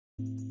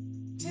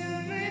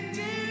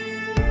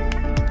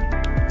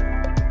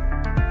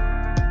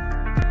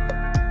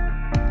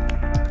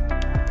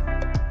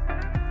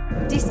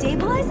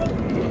Destabilizing?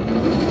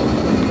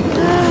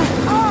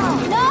 Oh,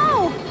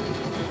 no!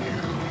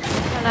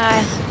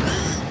 Nej.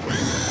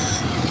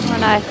 Åh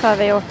nej, hva har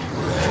vi gjort?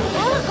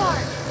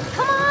 Ellegaard,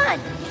 come on!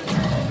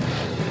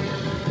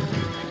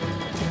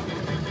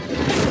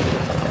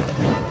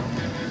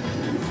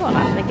 Så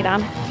nesten ikke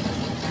den.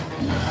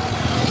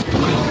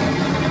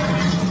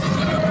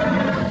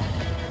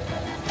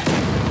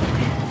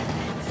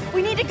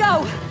 We need to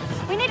go!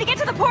 We need to get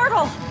to the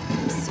portal!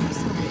 I'm so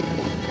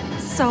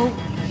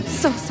sorry.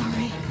 So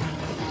sorry.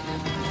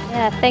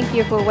 Yeah, thank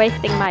you for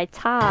wasting my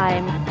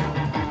time.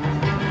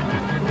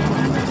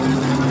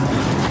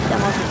 Den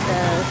var så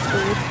stor.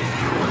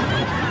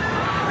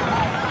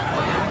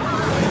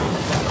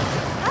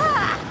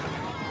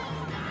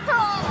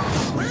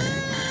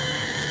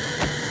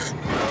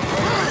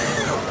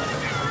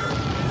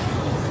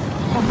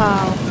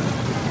 Wow.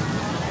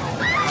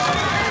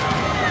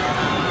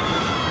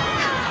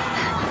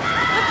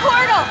 The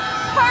portal!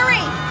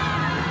 Hurry!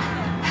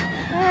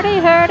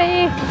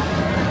 Hurry!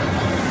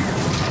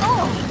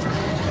 Oh!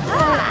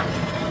 Ah!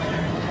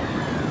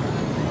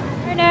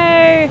 Oh no!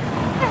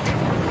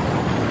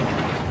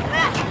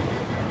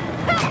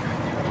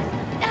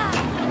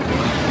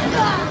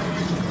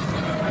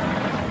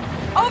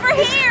 Over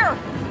here!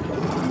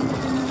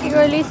 Here you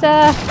go,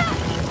 Lisa!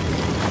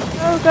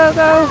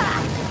 Go!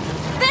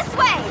 This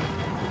way!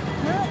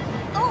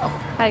 Oh!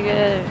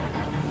 Herregud.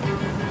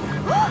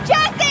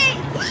 Jesse!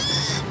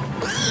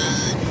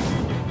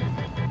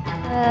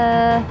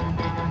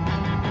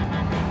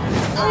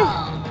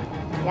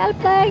 Hjelp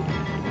deg!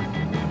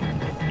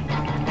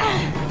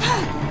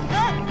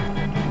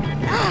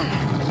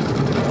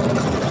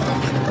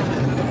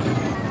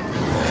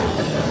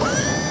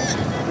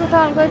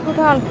 Gå i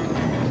portal.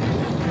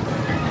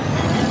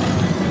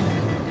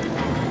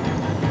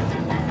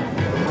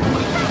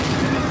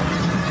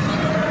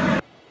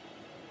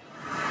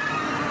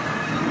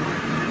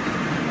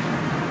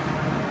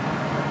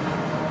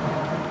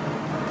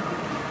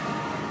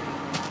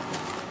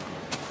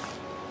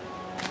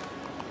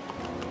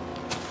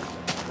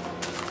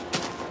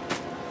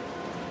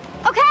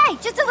 Okay,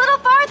 just a little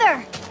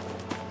farther.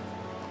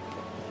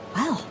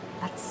 Well,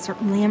 that's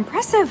certainly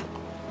impressive.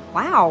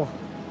 Wow.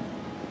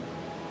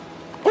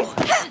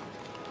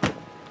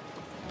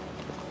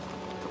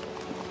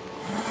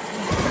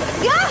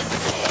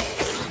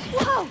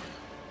 Whoa!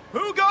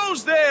 Who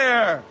goes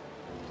there?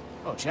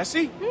 Oh,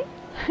 Jesse?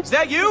 Is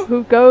that you?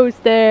 Who goes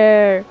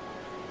there?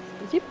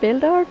 Did you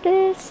build all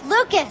this?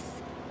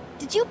 Lucas,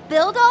 did you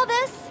build all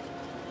this?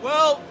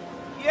 Well,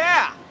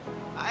 yeah.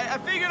 I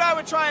figured I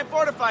would try and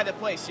fortify the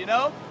place, you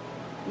know?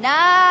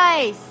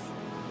 Nice.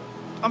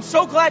 I'm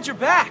so glad you're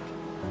back.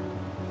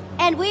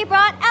 And we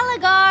brought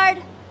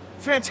Ellegaard.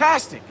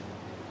 Fantastic.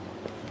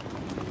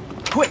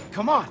 Quick,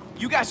 come on.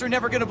 You guys are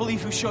never gonna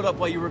believe who showed up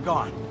while you were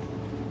gone.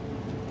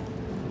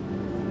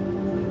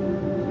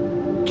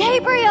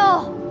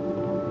 Gabriel!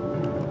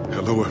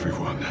 Hello,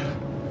 everyone.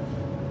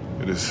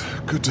 It is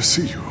good to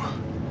see you.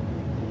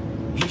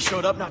 He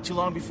showed up not too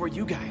long before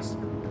you guys.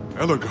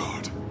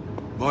 Ellegaard,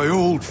 my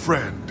old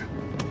friend.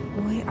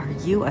 Boy, are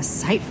you a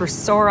sight for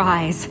sore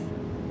eyes.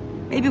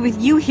 Maybe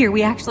with you here,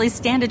 we actually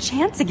stand a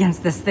chance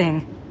against this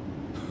thing.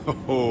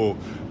 Oh,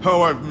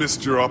 how I've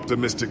missed your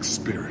optimistic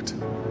spirit.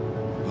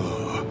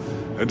 Ah,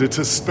 and it's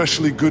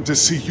especially good to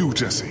see you,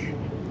 Jesse.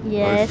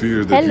 Yes. I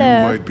fear that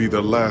Hello. you might be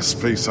the last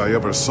face I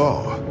ever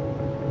saw.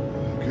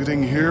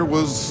 Getting here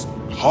was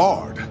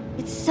hard.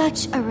 It's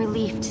such a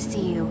relief to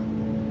see you.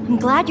 I'm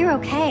glad you're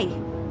okay.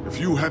 If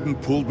you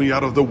hadn't pulled me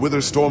out of the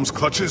Witherstorm's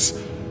clutches,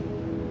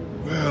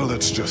 well,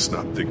 let's just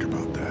not think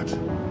about that.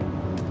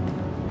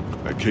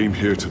 I came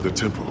here to the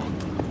temple,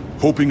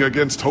 hoping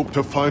against hope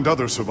to find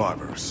other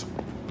survivors.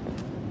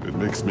 It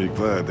makes me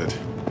glad that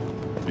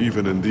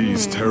even in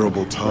these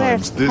terrible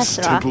times, Where's this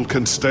Petra? temple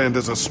can stand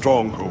as a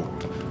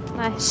stronghold,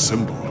 a Nice.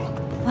 symbol.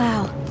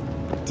 Wow.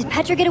 Did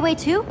Petra get away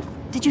too?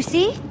 Did you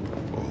see?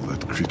 All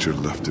that creature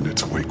left in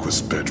its wake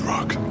was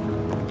bedrock.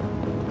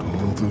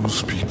 All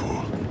those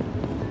people.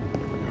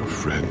 Your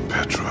friend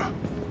Petra.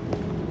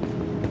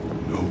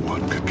 No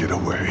one could get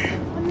away.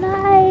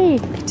 Nej!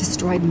 It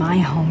destroyed my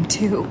home,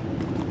 too.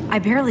 I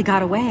barely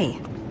got away.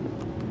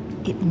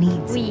 It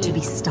needs We. to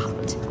be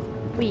stopped.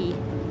 Vi.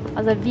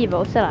 Alltså vi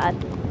var också där.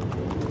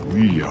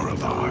 We are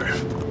alive.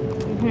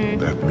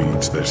 That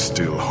means there's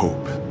still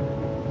hope.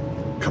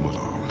 Come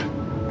along.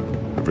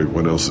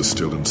 Everyone else is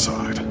still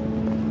inside.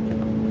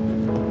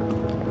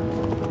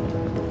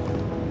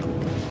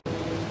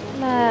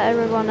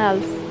 Everyone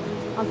else.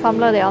 Han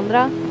samlar de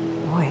andra.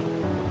 Boy,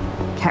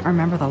 can't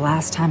remember the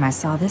last time I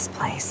saw this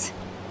place.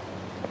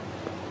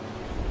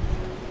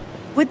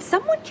 Would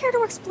someone care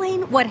to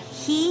explain what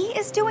he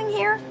is doing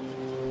here?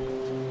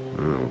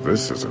 Oh,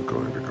 this isn't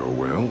going to go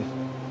well.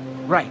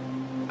 Right.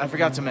 I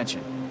forgot to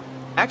mention.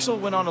 Axel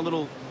went on a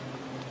little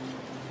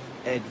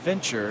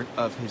adventure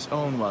of his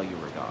own while you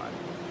were gone.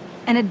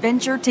 An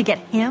adventure to get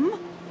him?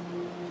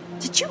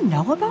 Did you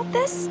know about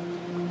this?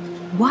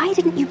 Why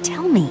didn't you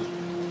tell me?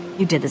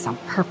 You did this on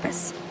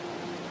purpose.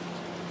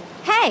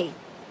 Hey!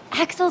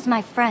 Axel's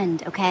my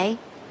friend, okay?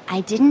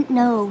 I didn't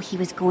know he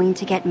was going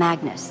to get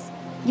Magnus.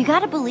 You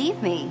gotta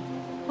believe me.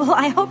 Well,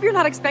 I hope you're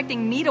not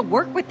expecting me to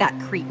work with that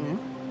cretin.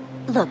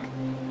 Look,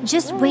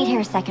 just wait here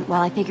a second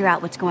while I figure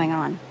out what's going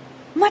on.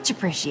 Much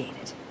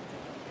appreciated.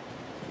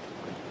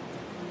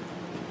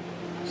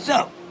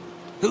 So,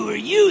 who are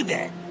you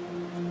then?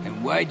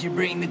 And why'd you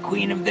bring the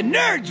Queen of the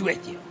Nerds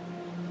with you?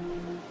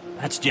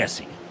 That's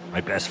Jesse,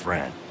 my best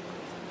friend.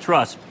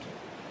 Trust me,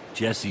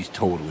 Jesse's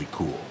totally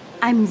cool.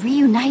 I'm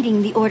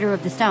reuniting the Order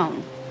of the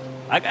Stone.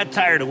 I got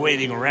tired of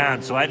waiting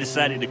around, so I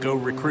decided to go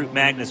recruit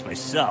Magnus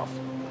myself.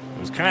 It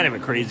was kind of a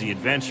crazy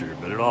adventure,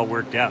 but it all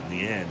worked out in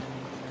the end.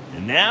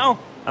 And now,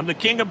 I'm the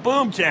king of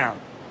Boomtown.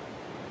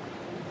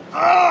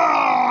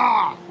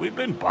 Ah! We've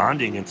been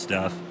bonding and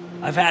stuff.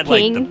 I've had,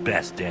 like, the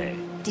best day.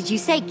 Did you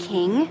say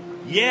king?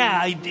 Yeah,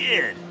 I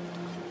did.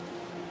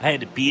 I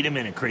had to beat him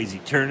in a crazy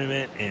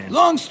tournament, and...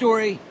 Long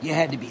story, you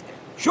had to be there.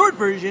 Short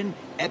version,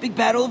 epic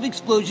battle of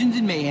explosions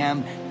and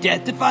mayhem,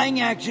 death-defying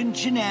action,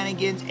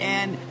 shenanigans,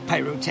 and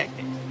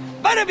pyrotechnics.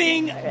 Bada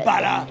bing,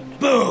 bada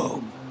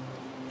boom!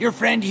 Your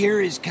friend here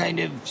is kind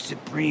of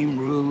supreme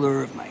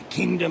ruler of my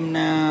kingdom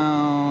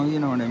now, you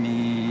know what I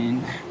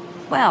mean?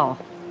 Well,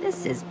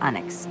 this is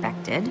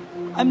unexpected.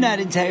 I'm not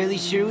entirely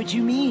sure what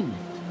you mean,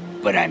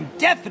 but I'm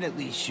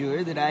definitely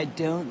sure that I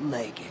don't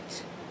like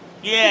it.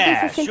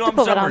 Yeah, show him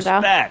some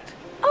respect.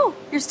 Oh,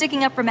 you're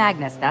sticking up for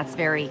Magnus. That's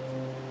very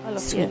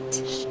sweet.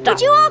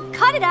 Would you all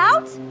cut it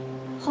out?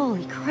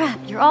 Holy crap,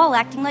 you're all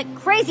acting like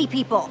crazy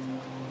people.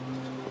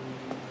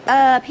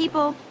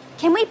 People,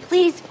 can we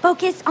please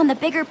focus on the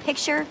bigger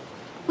picture?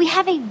 We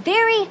have a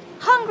very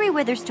hungry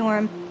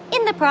Witherstorm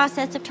in the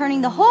process of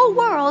turning the whole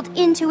world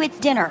into its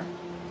dinner.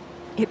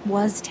 It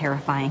was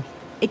terrifying.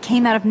 It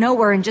came out of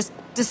nowhere and just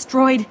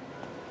destroyed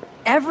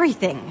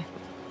everything.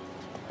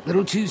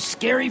 Little too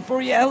scary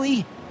for you,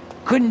 Ellie?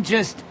 Couldn't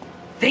just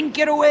think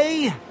it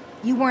away?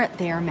 You weren't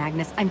there,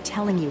 Magnus. I'm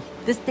telling you,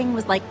 this thing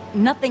was like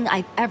nothing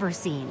I've ever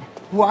seen.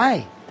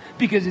 Why?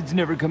 Because it's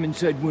never come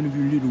inside one of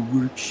your little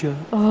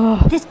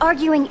workshops? This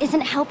arguing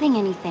isn't helping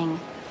anything.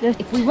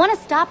 If we want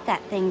to stop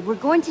that thing, we're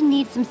going to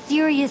need some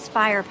serious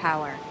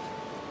firepower.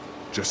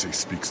 Jesse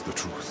speaks the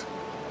truth.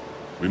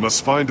 We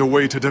must find a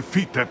way to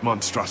defeat that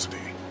monstrosity.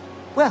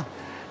 Well,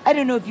 I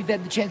don't know if you've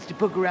had the chance to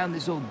poke around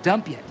this old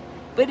dump yet,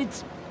 but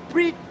it's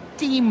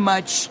pretty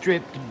much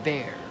stripped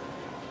bare.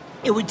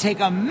 It would take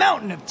a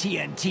mountain of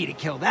TNT to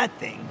kill that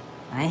thing.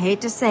 I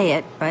hate to say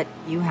it, but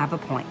you have a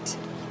point.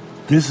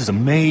 This is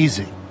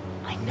amazing.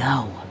 I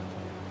know.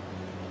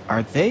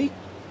 Are they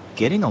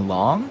getting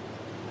along?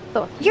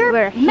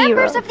 You're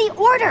members of the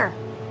Order!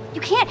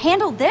 You can't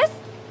handle this?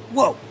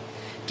 Whoa.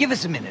 Give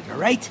us a minute, all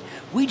right?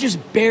 We just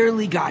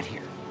barely got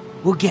here.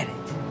 We'll get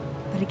it.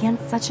 But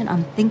against such an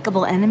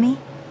unthinkable enemy,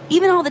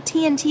 even all the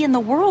TNT in the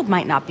world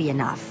might not be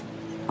enough.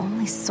 If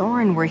only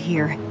Soren were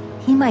here.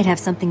 He might have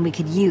something we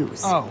could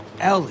use. Oh,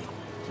 Ellie.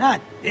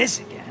 Not this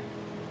again.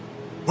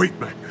 Wait,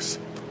 Magnus.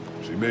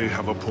 She may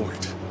have a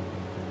point.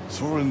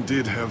 Soren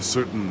did have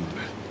certain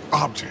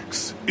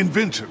objects,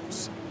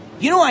 inventions.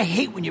 You know I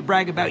hate when you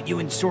brag about you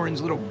and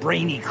Soren's little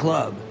brainy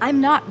club.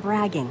 I'm not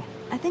bragging.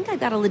 I think I've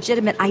got a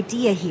legitimate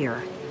idea here.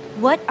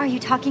 What are you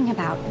talking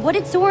about? What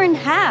did Soren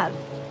have?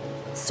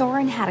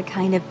 Soren had a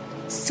kind of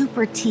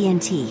super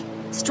TNT.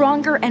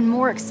 Stronger and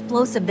more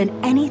explosive than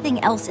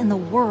anything else in the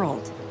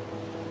world.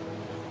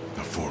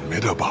 The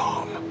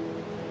Formidabomb.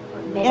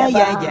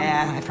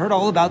 Yeah. I've heard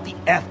all about the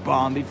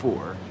F-bomb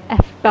before.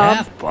 F-bomb?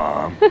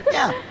 F-bomb?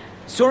 Yeah.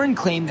 Soren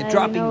claimed that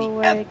dropping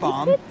the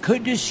F-bomb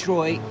could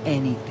destroy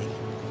anything.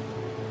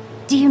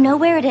 Do you know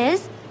where it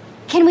is?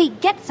 Can we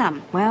get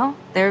some? Well,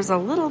 there's a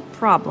little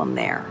problem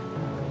there.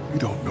 We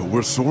don't know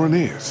where Soren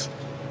is,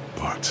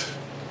 but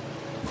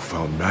you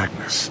found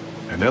Magnus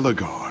and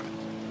Ellegaard.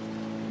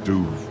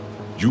 Do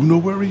you know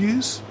where he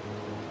is?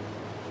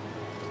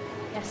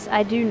 Yes,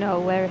 I do know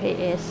where he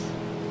is.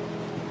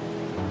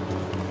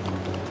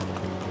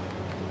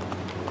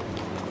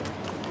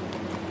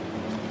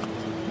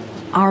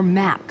 Our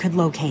map could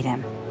locate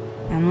him.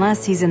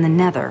 Unless he's in the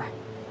Nether.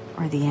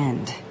 Or the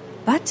End.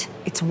 But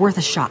it's worth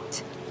a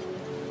shot.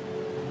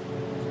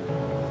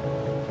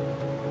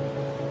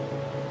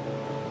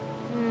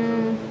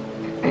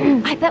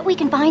 I bet we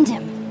can find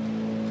him.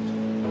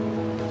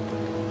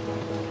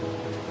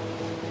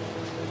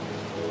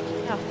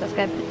 Ja, da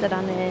skal jeg putte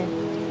den i...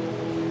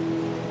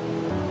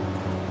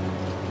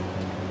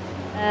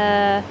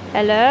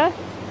 Hello?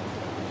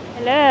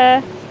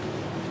 Hello?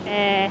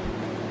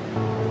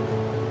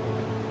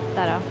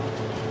 Der da.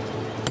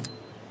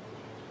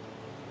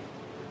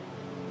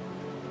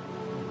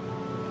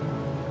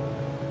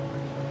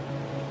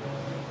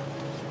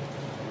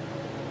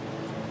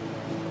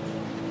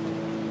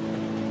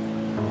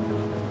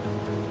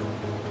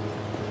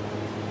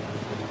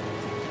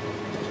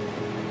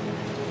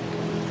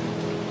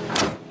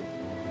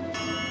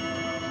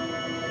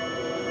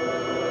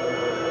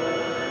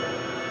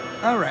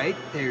 All right,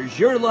 there's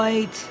your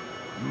light,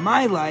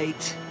 my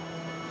light.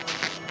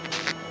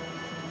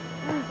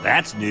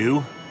 That's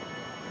new.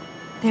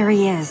 There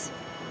he is.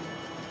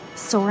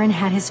 Soren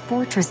had his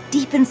fortress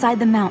deep inside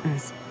the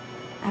mountains.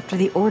 After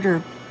the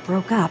Order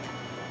broke up,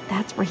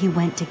 that's where he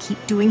went to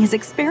keep doing his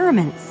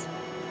experiments.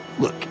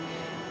 Look,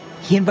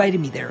 he invited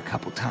me there a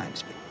couple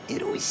times, but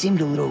it always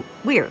seemed a little...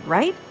 Weird,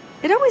 right?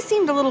 It always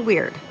seemed a little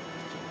weird.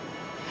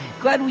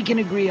 Glad we can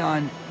agree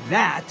on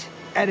that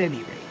at any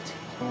rate.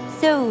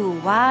 So,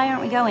 why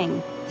aren't we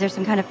going? Is there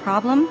some kind of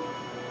problem?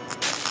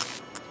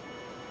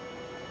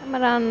 Vem är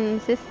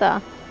den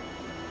sista?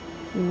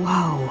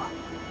 Whoa.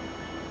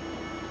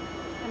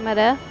 Vem är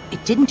det?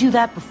 It didn't do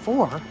that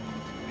before.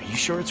 Are you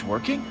sure it's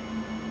working?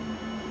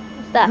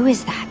 What's that? Who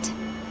is that?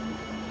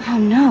 Oh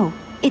no,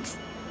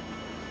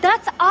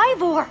 that's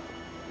Ivor!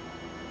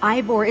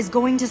 Ivor is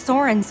going to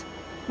Soren's.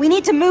 We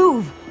need to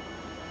move.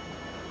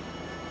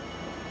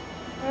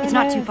 It's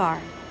not too far.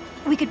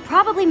 We could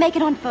probably make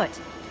it on foot.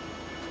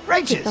 On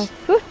Righteous.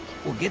 foot?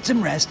 We'll get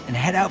some rest and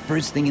head out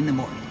first thing in the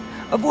morning,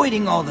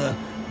 avoiding all the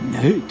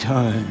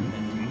nighttime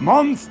and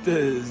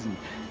monsters and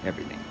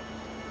everything.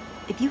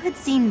 If you had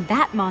seen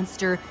that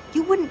monster,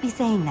 you wouldn't be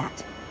saying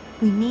that.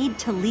 We need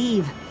to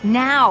leave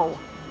now.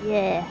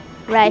 Yeah,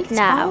 I right think it's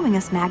now. following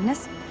us,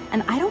 Magnus,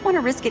 and I don't want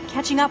to risk it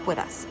catching up with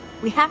us.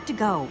 We have to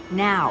go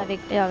now.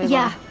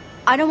 Yeah,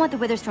 I don't want the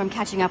Witherstorm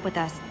catching up with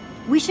us.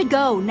 We should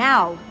go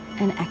now.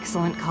 An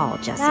excellent call,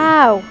 Jesse.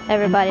 Now,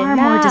 everybody, and far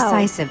now. more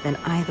decisive than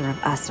either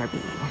of us are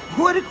being.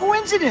 What a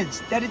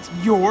coincidence that it's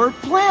your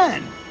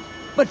plan.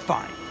 But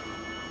fine.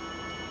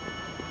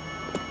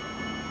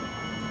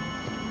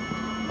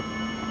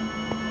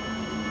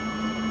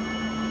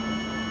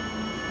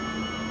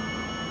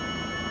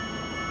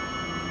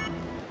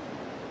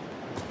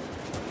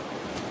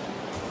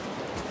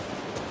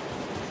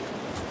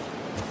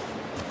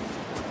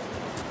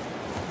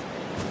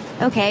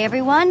 Okay,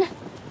 everyone,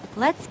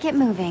 let's get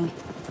moving.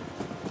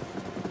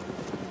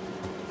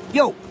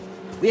 Yo,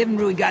 we haven't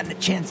really gotten a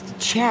chance to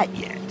chat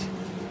yet.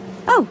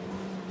 Oh,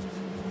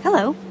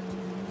 hello.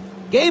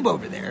 Gabe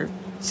over there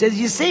says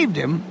you saved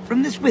him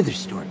from this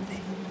Witherstorm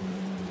thing.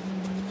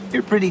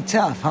 You're pretty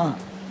tough, huh?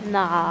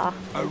 Nah.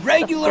 A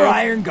regular Okay.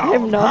 iron I'm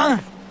golem, not.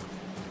 huh?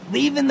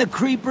 Leaving the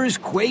creepers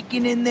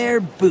quaking in their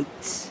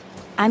boots.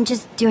 I'm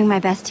just doing my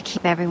best to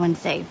keep everyone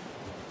safe.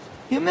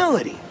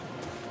 Humility.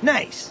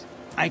 Nice.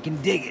 I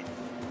can dig it.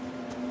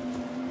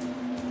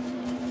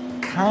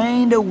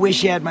 Kinda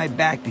wish you had my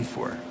back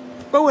before.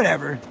 But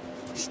whatever.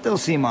 Still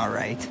seem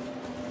alright.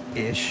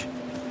 Ish.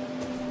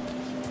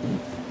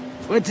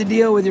 What's the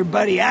deal with your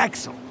buddy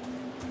Axel?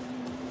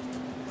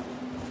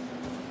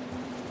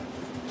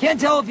 Can't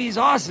tell if he's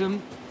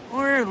awesome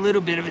or a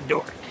little bit of a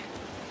dork.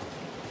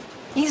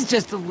 He's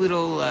just a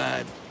little,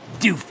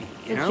 doofy,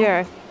 you know?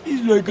 Jerk.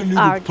 He's like a little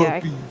Our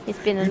jerk. puppy. He's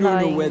been You don't know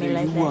annoying whether me you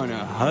lately.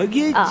 wanna hug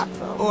it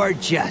Awesome. or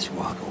just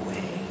walk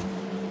away.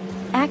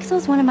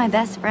 Axel's one of my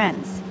best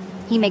friends.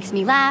 He makes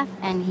me laugh,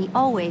 and he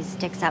always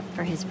sticks up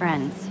for his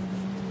friends.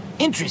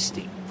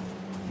 Interesting.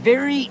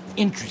 Very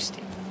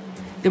interesting.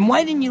 Then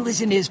why didn't you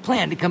listen to his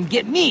plan to come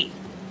get me?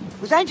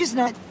 Was I just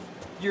not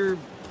your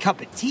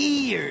cup of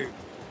tea, or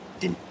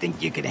didn't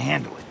think you could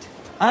handle it?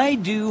 I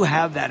do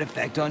have that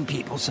effect on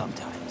people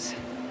sometimes.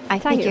 I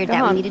Thank you, figured go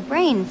that on. we needed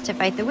brains to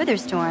fight the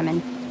Witherstorm,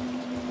 and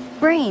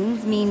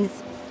brains means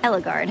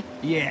Ellegaard.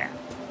 Yeah,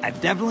 I've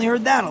definitely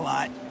heard that a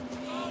lot.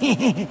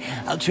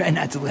 I'll try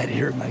not to let it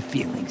hurt my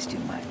feelings too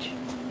much.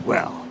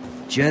 Well,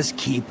 just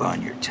keep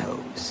on your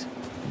toes.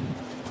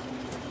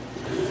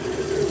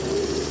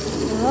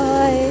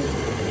 Bye.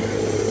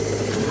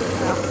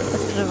 Ja, jag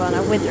trodde det var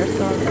en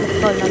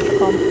Witherstorm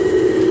kom.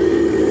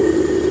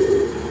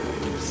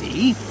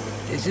 See?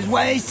 This is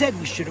why I said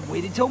we should have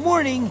waited till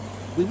morning.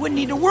 We wouldn't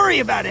need to worry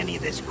about any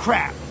of this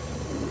crap.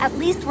 At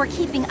least we're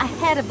keeping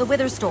ahead of the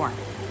Witherstorm.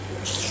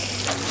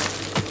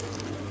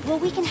 Well,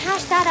 we can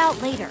hash that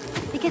out later,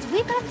 because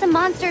we've got some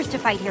monsters to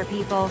fight here,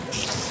 people.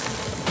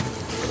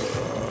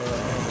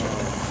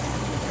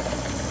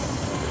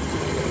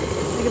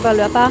 Jag ska bara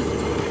löpa.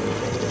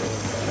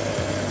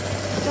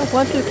 I don't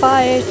want to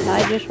fight.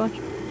 I just want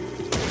to...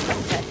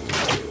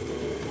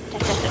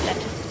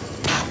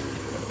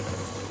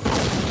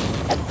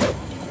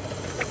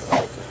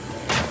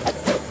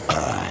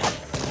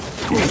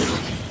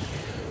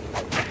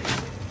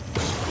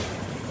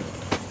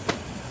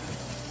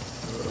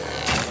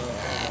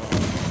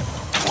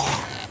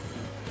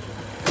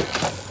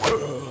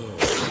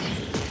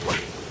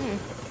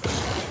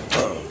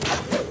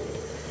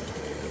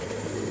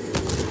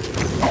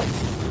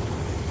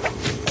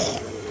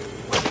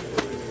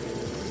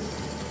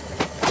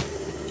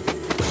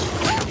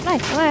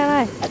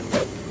 Nej.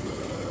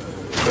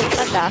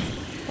 Vänta.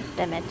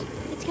 Damn it.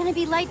 It's gonna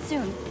be light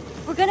soon.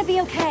 We're gonna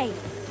be okay.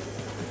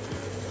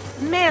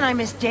 Man, I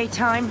miss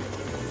daytime.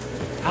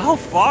 How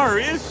far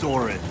is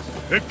Soren's?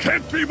 It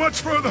can't be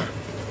much further.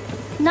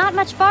 Not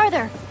much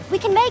farther. We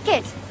can make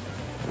it.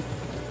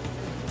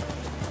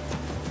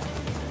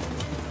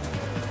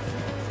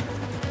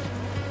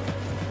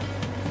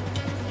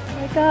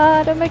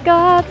 Oh my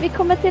god, vi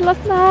kommer till oss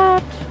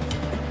snart.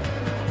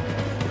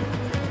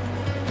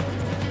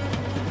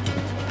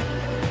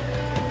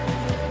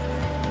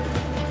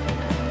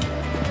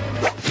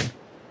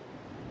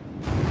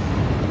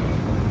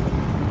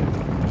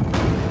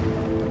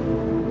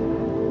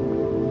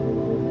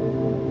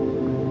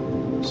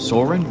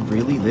 Soren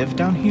really live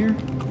down here?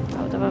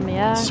 Ja, det var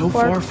mer So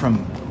folk. far from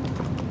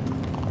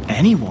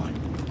anyone.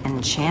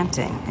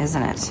 Enchanting,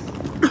 isn't it?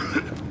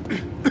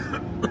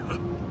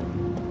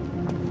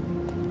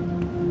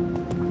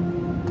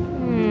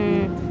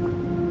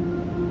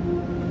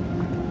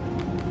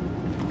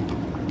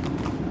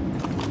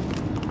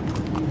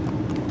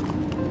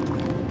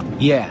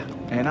 Yeah,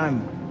 and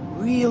I'm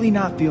really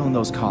not feeling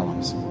those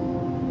columns.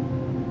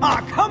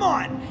 Ah, come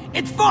on!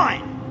 It's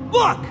fine!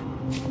 Look!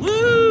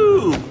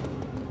 Woo!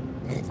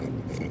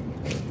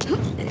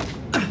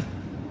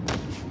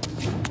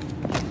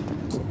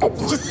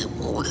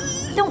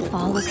 Don't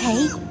fall,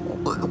 okay?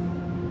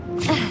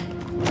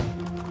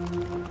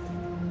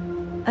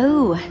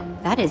 Oh,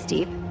 that is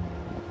deep.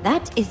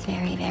 That is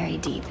very, very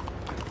deep.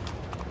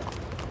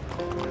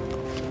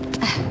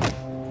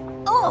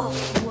 Oh!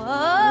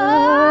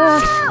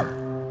 Whoa!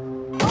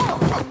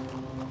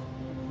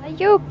 Are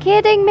you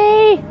kidding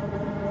me?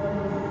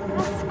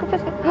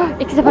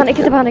 Ikke se på han,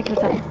 ikke se på han, ikke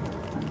se på han.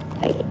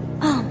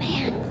 Oh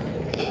man,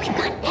 we've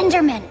got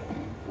Enderman.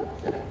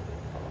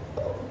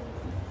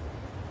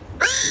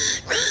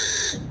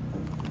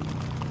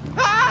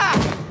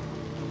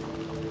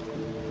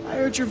 I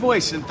heard your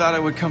voice and thought I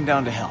would come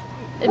down to help.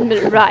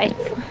 Right.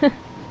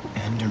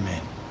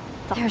 Enderman.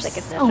 There's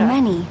so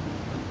many.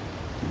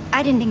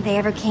 I didn't think they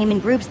ever came in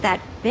groups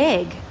that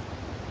big.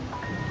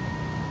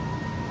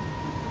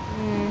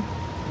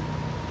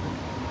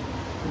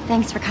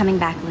 Thanks for coming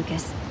back,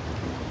 Lucas.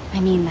 I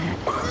mean that.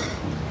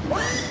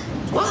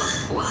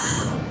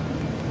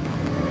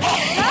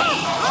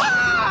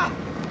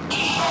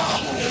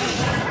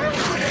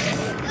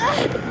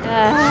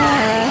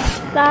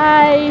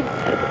 Nej!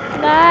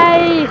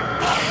 Nej!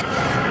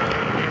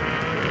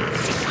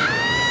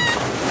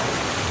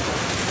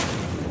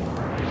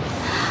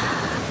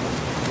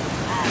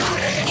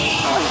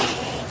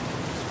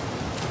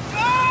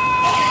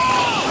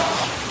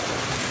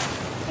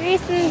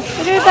 Grisen!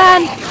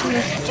 Ruben!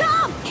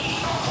 Jump!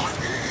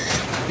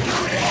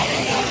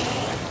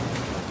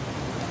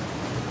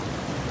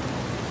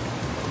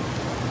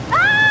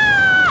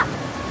 Ah!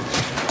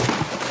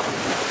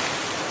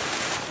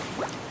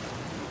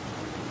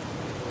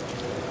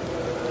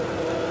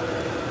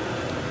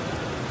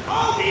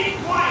 All be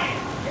quiet!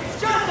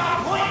 It's just a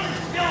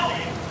pointless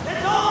building!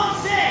 That's all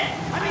I'm saying!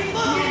 I mean,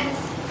 look at...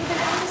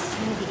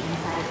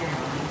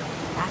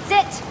 That's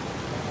it!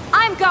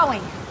 I'm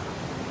going!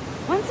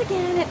 Once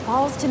again, it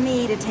falls to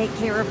me to take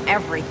care of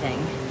everything.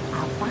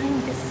 I'll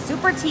find this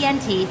Super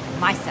TNT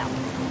myself.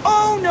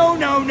 Oh, no,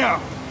 no, no!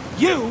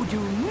 You do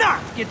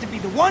not get to be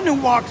the one who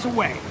walks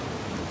away!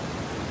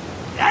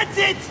 That's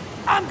it!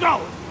 I'm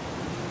going!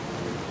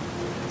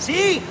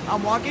 See?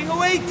 I'm walking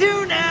away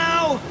too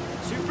now!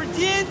 Super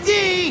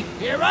TNT!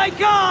 Here I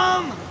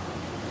come!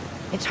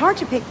 It's hard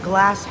to pick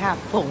glass half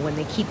full when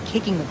they keep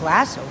kicking the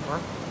glass over.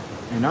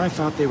 And I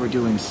thought they were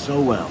doing so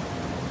well.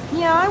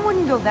 Yeah, I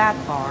wouldn't go that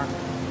far.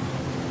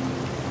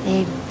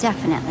 They've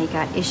definitely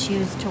got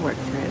issues to work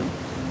through.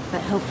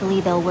 But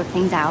hopefully they'll work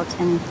things out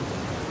and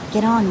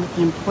get on with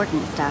the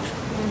important stuff.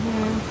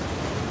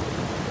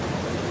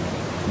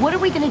 What are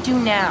we gonna do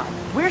now?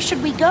 Where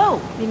should we go?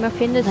 Vi må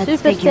finne Let's figure it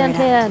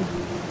superstjernten.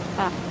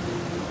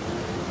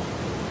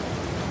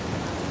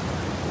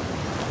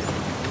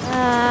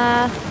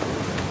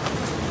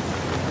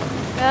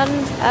 Grønn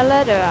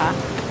eller rød?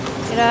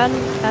 Grønn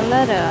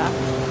eller rød?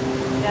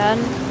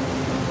 Grønn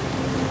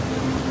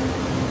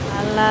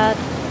eller...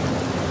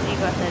 Vi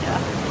går til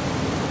rød.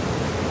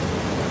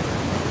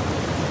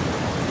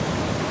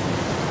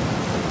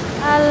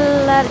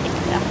 Eller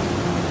ikke.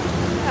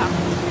 Ja.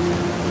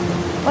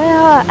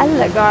 Åja,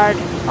 Ellegard.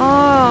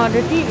 Det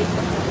er de vi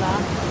skal følge.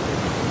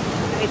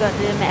 Vi går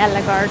til med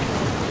Ellegard.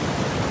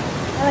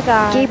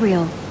 Ellegard.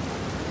 Gabriel,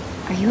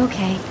 are you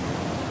okay?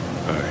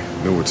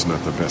 I know it's not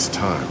the best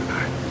time,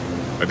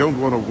 and I don't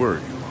want to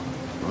worry you,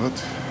 but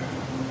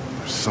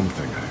there's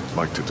something I'd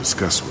like to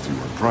discuss with you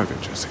in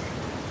private, Jesse.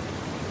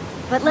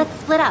 But let's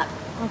split up.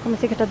 Han kommer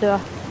sikkert att dö.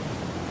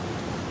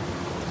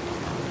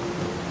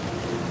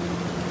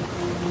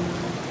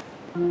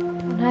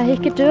 Nej,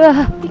 ikke dø!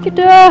 Ikke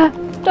dø!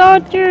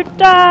 Don't you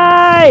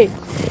die!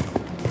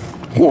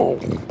 Whoa.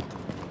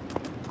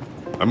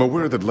 I'm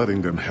aware that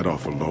letting them head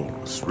off alone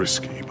was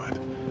risky, but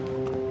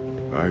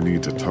I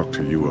need to talk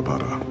to you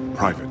about a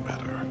private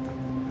matter.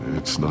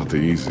 It's not the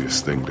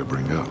easiest thing to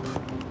bring up.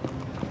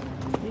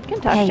 You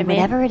can talk Hey, to me.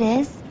 whatever it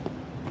is,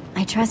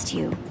 I trust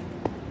you.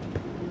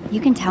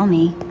 You can tell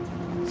me.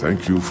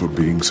 Thank you for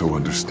being so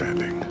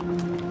understanding.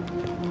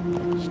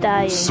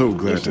 Dying, So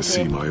glad to isn't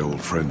see it? my old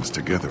friends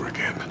together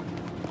again.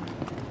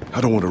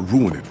 I don't want to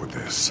ruin it with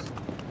this.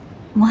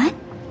 What?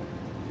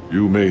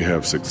 You may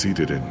have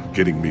succeeded in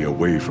getting me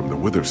away from the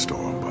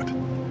Witherstorm, but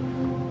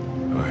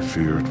I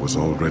fear it was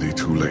already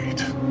too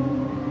late.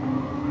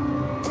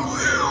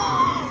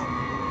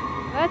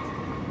 What?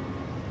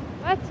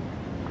 What?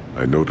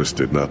 I noticed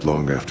it not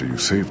long after you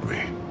saved me.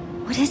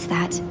 What is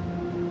that?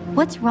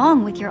 What's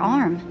wrong with your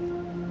arm?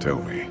 Tell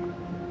me,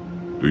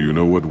 do you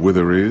know what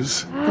Wither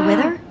is? The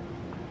wither?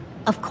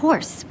 Of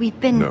course, we've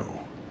been... No,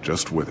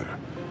 just Wither.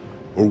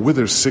 or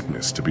wither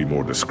sickness to be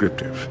more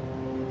descriptive.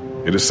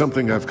 It is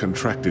something I've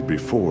contracted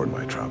before in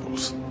my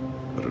travels,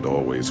 but it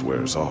always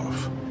wears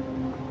off.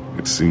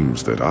 It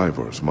seems that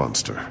Ivor's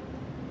monster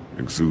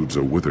exudes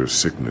a wither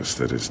sickness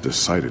that is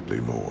decidedly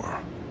more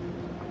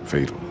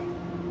fatal.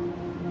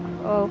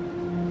 Oh.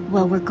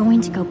 Well, we're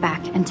going to go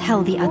back and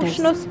tell the others.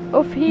 Potions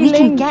of healing. We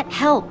can get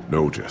help.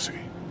 No, Jesse.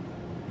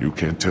 You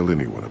can't tell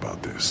anyone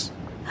about this.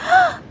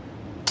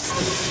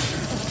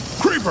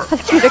 Creeper!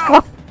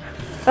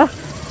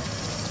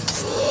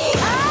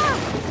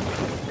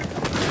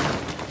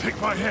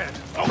 Take my hand.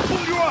 I'll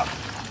pull you up.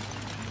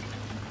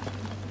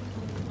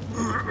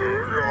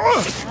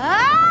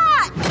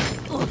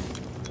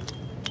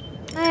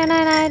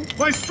 Nej.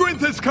 My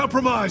strength is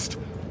compromised.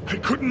 I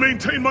couldn't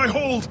maintain my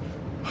hold.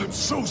 I'm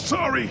so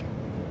sorry.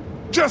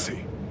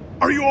 Jesse,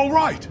 are you all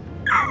right?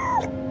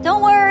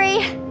 Don't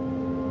worry.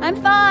 I'm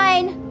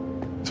fine.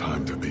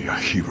 Time to be a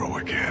hero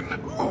again.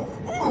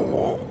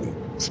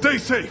 Stay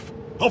safe.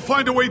 I'll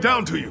find a way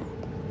down to you.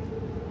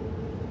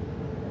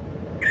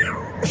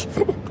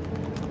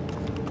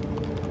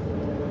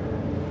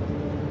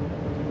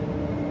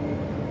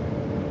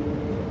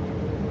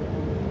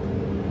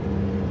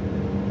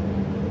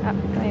 Ja,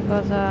 kan vi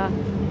gå så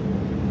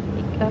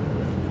pick up.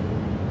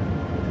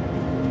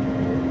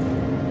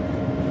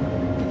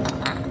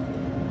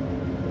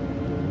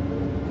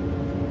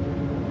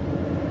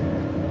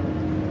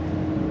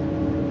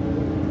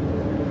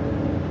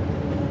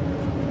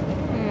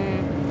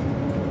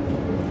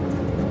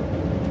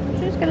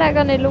 Kanskje du skal legge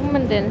den i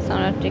lommen din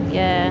sånn at du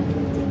ikke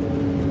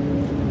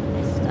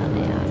mister den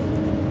igjen.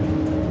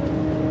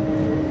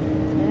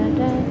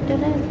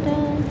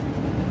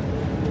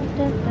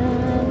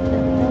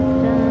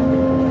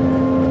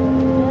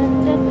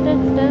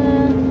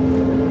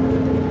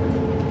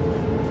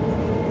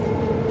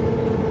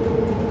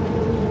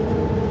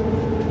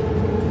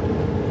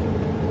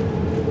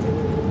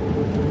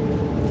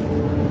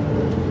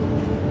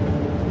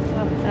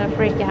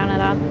 Freaky her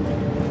nede.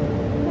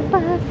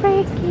 Bare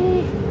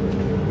freaky.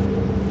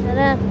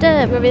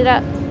 Gå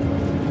videre.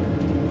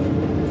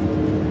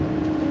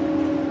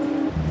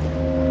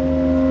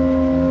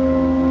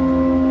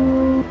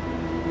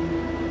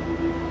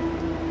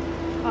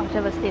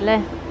 Det var stille.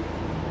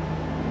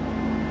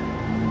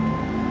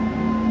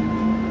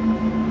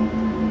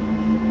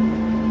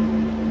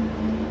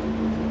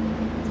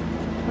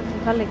 Det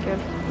er veldig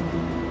kult.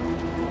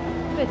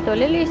 Det er litt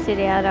dårlig lys i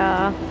de her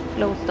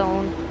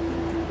glowstone.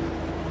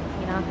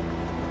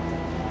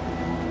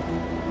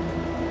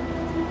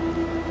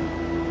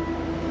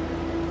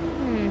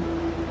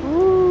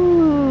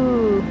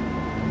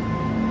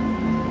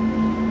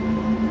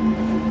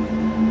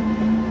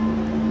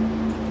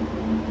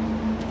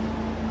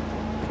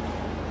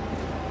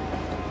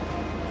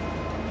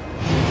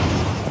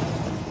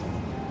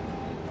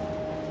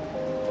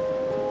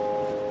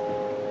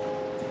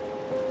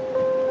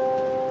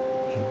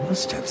 He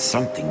must have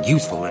something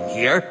useful in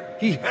here.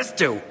 He has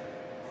to.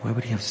 Why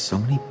would he have so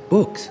many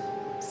books?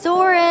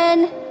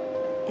 Soren,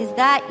 is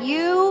that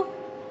you?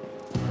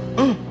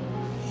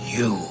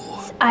 You.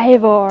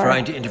 Ivor.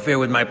 Trying to interfere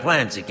with my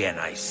plans again,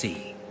 I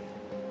see.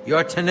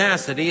 Your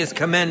tenacity is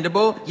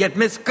commendable, yet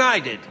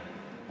misguided.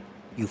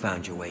 You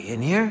found your way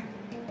in here,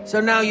 so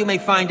now you may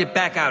find it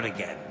back out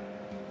again.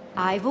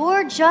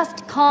 Ivor,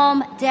 just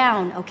calm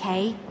down,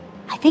 okay?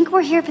 I think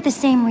we're here for the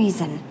same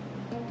reason.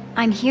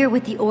 I'm here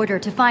with the order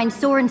to find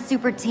Soren's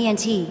Super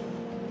TNT.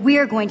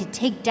 We're going to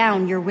take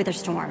down your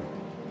Witherstorm.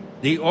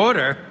 The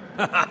order?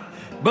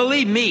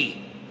 Believe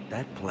me,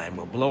 that plan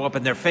will blow up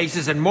in their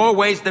faces in more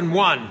ways than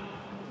one.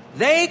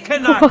 They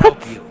cannot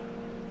help you.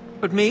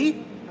 But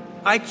me?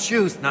 I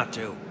choose not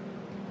to.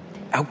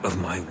 Out of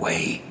my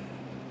way.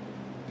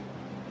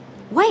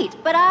 Wait,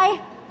 but I...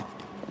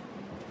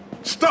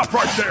 Stop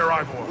right there,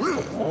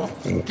 Ivor!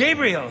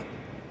 Gabriel!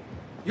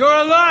 You're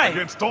alive!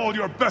 Against all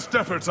your best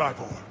efforts,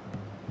 Ivor.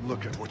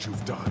 Look at what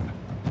you've done.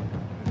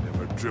 I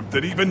never dreamt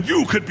that even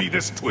you could be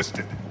this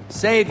twisted.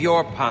 Save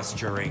your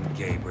posturing,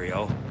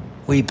 Gabriel.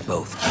 We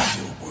both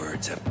know your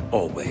words have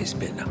always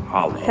been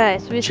hollow. Okay,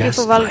 så vi ska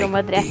få valga om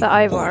att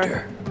drepa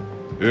Ivor.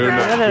 You're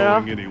not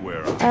going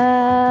anywhere.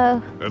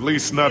 At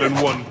least not in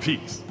one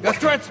piece. Your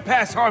threats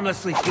pass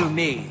harmlessly through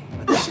me.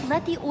 We should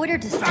let the order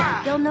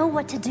decide. They'll know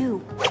what to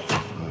do.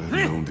 I've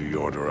known the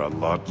Order a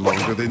lot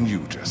longer than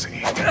you,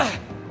 Jesse. And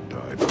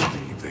I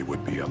believe they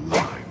would be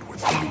aligned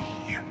with me.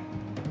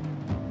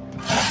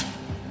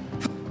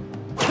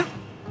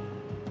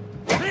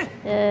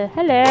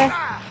 Hello.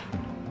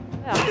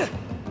 Yeah.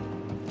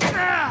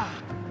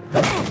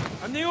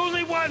 I'm the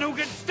only one who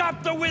can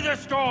stop the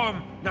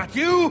Witherstorm! Not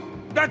you,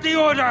 not the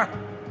Order!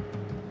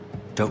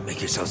 Don't make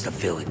yourselves the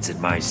villains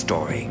in my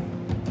story.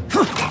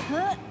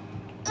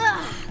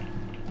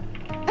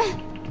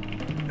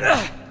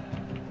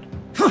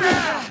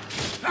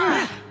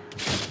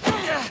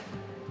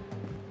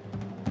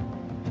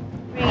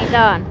 Bring it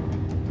on.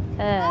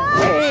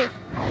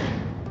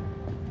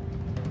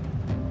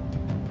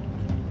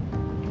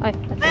 Oj,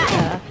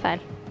 jag fel.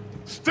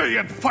 Stay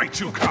and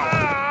fight, you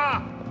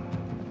coward!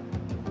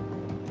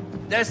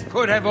 This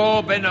could have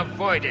all been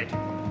avoided.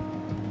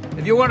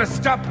 If you want to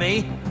stop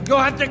me, you'll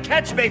have to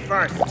catch me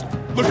first.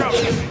 Look out,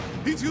 Jesse!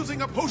 He's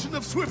using a potion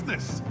of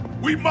swiftness!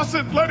 We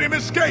mustn't let him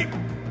escape!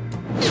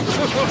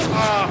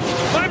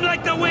 I'm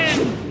like the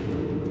wind!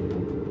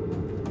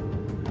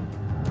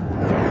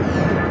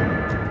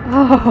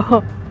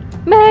 Oh,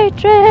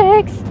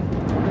 Matrix!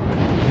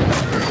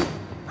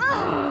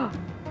 Out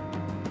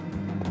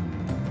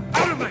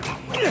of my...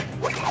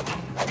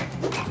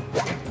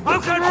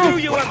 I'll cut through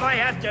you if I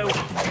have to!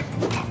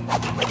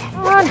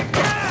 Come on!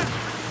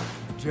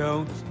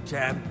 Don't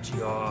tempt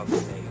your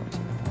fate.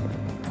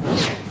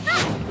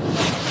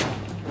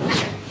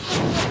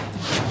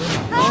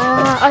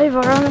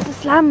 Ivor, on is a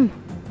slam!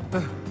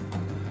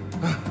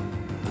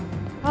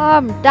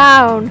 Calm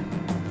down!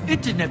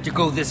 It didn't have to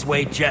go this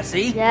way,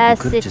 Jesse.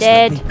 Yes, you it just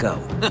did. Let me go.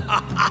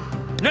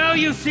 Now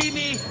you see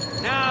me.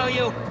 Now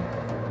you.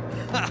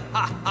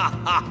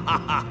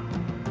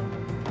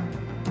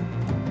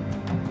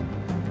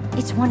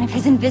 It's one of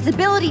his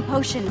invisibility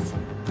potions.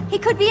 He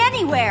could be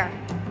anywhere.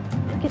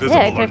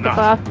 Invisible or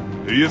not,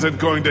 he isn't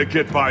going to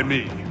get by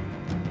me.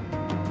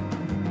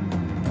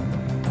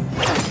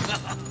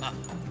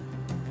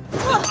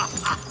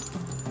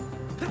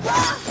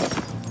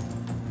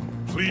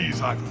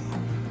 Please, Ivor.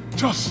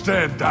 Just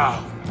stand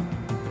down.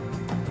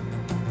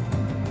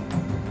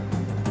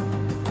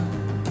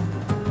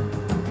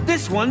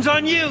 This one's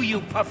on you,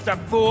 you puffed up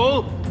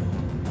fool!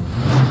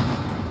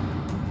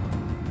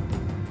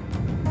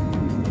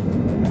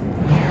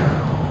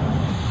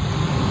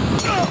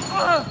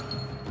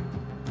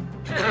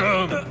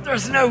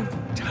 There's no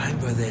time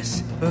for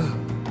this.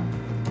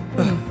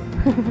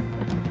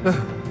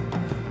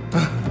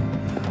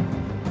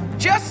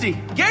 Jesse!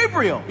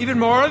 Gabriel! Even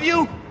more of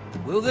you?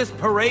 Will this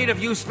parade of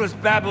useless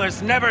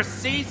babblers never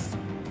cease?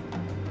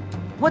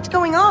 What's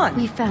going on?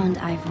 We found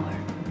Ivor.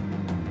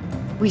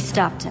 We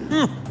stopped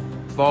him.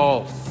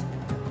 False.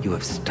 You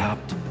have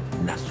stopped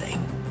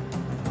nothing.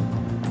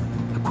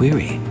 A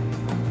query.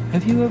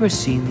 Have you ever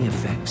seen the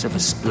effects of a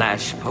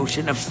splash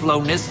potion of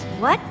slowness?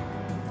 What?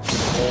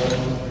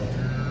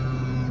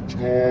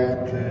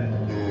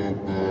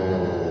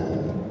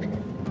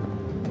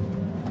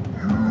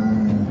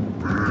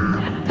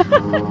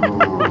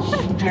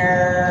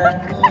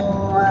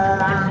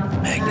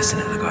 Magnus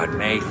and Ellegaard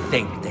may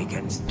think they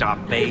can stop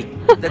me,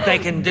 that they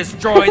can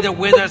destroy the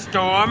Wither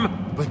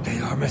Storm, but they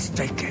are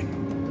mistaken,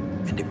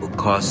 and it will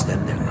cost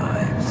them their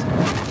lives.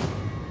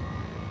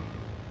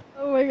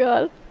 Oh my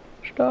god.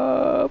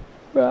 Stop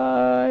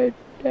right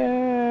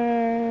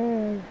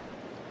there.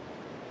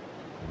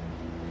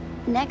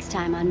 Next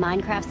time on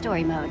Minecraft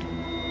Story Mode.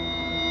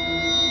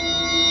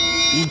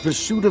 In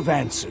pursuit of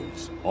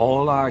answers,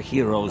 all our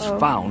heroes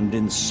found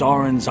in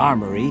Soren's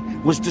armory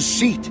was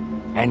deceit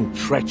and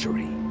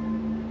treachery.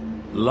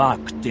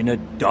 Locked in a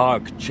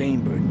dark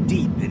chamber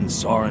deep in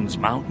Soren's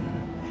mountain,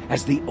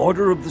 as the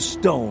Order of the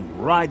Stone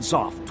rides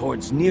off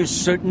towards near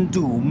certain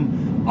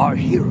doom, our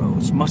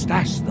heroes must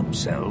ask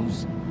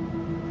themselves,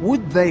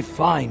 would they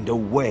find a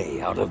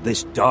way out of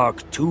this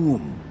dark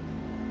tomb?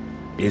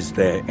 Is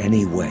there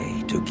any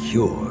way to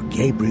cure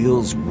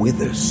Gabriel's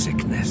wither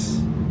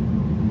sickness?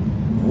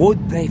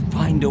 Would they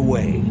find a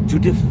way to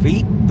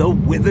defeat the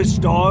Wither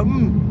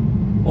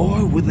Storm?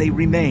 Or will they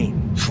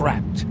remain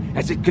trapped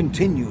as it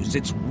continues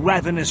its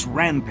ravenous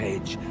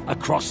rampage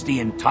across the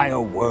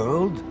entire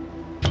world?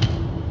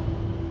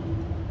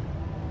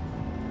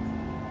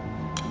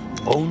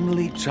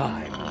 Only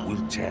time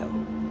will tell.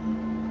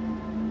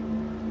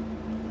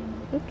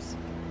 Oops.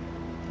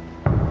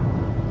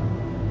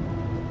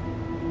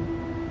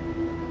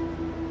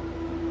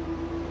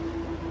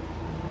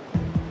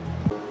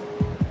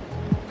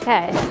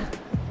 Okay.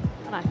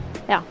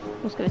 Ja,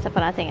 nu ska vi se på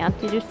den här tingen.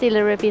 Did you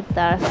still repeat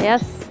that?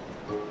 Yes.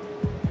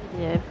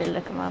 You build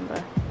a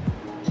commander.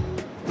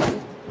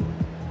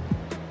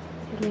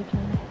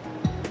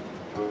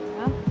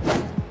 Ja.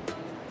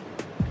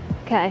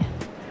 Okay.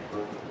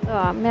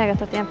 Så,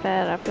 Megatot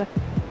inflated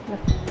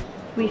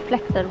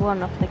reflected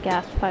one of the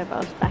gas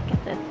fireballs back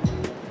at it.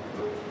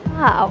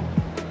 Wow.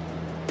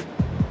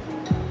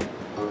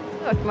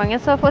 Det var inte många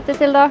som har fått det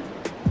till då.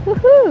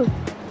 Woohoo!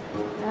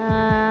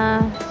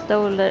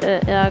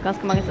 Ja,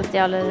 ganske mange som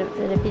stjåler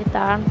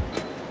repeateren.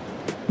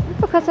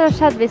 Hva hadde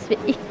skjedd hvis vi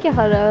ikke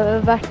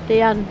hadde vært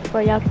igjen på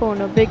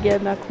hjelpehånd og bygge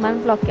med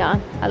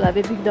command-blokken? Eller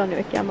vi bygde den jo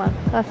ikke, men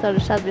hva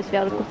hadde skjedd hvis vi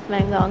hadde gått med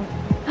en gang?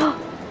 Ja,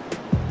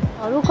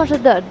 du var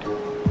kanskje dødd.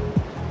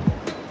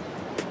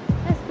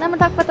 Yes, nei, men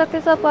takk for at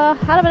dere så på.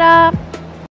 Ha det bra!